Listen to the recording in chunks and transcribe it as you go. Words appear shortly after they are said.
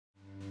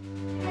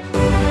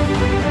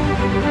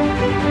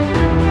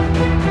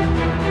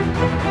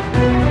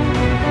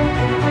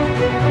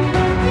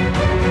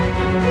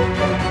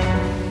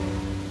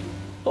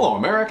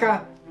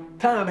America,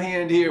 Tom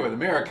Hand here with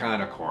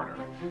Americana Corner.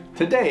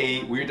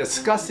 Today we're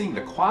discussing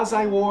the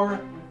Quasi-War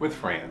with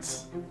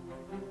France.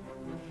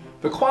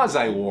 The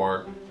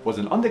Quasi-War was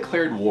an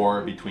undeclared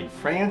war between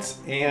France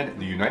and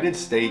the United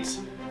States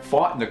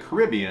fought in the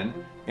Caribbean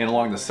and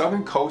along the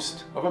southern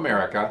coast of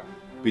America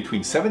between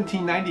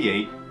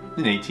 1798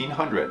 and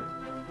 1800.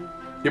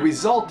 It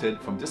resulted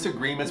from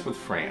disagreements with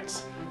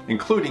France,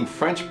 including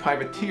French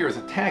privateers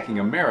attacking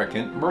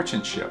American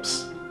merchant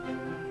ships.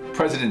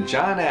 President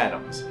John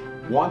Adams,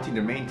 wanting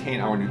to maintain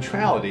our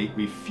neutrality,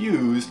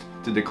 refused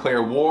to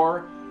declare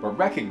war but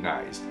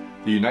recognized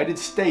the United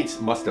States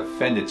must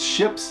defend its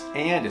ships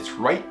and its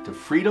right to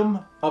freedom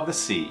of the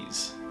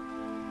seas.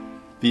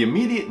 The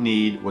immediate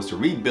need was to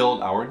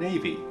rebuild our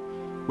Navy,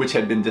 which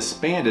had been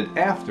disbanded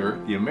after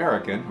the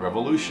American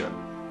Revolution.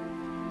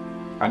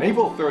 On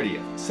April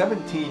 30th,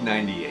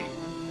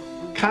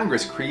 1798,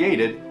 Congress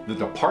created the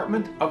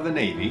Department of the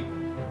Navy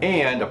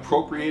and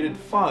appropriated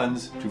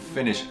funds to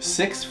finish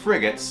 6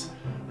 frigates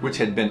which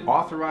had been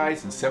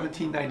authorized in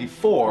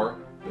 1794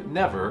 but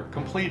never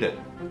completed.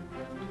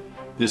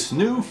 This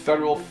new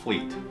federal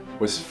fleet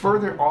was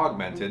further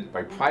augmented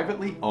by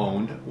privately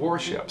owned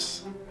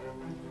warships.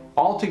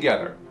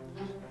 Altogether,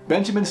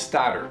 Benjamin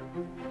Stoddert,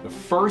 the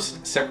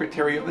first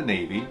Secretary of the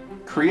Navy,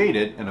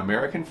 created an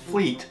American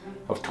fleet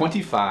of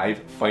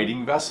 25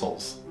 fighting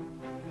vessels.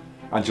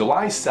 On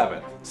July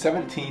 7,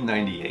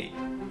 1798,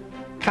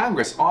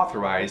 Congress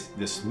authorized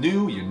this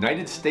new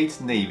United States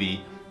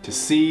Navy to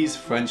seize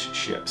French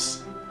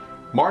ships,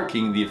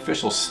 marking the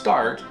official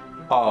start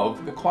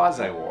of the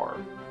Quasi-War.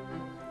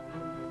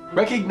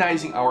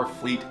 Recognizing our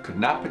fleet could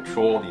not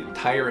patrol the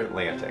entire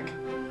Atlantic,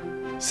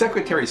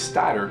 Secretary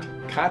Stoddert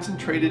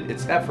concentrated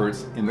its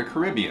efforts in the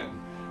Caribbean,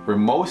 where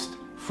most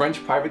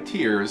French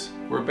privateers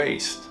were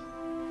based.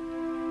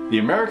 The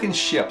American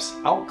ships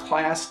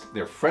outclassed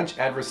their French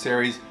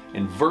adversaries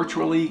in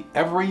virtually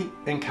every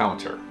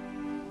encounter.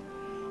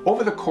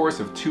 Over the course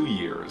of 2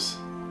 years,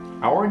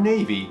 our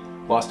Navy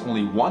lost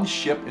only 1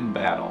 ship in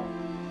battle,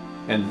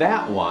 and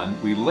that one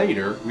we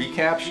later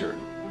recaptured.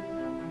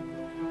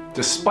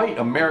 Despite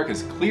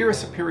America's clear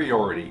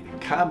superiority in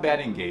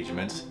combat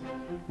engagements,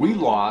 we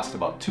lost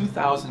about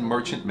 2,000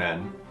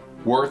 merchantmen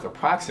worth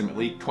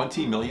approximately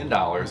 $20 million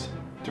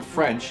to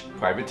French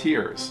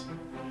privateers.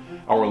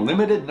 Our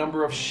limited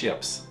number of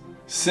ships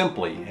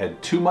simply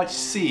had too much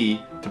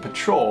sea to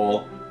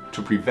patrol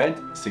to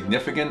prevent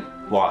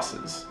significant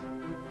losses.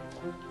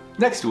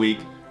 Next week,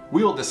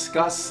 we will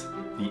discuss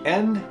the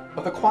end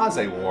of the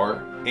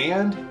Quasi-War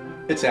and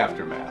its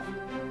aftermath.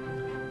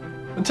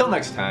 Until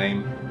next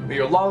time, may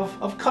your love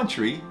of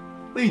country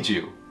lead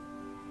you.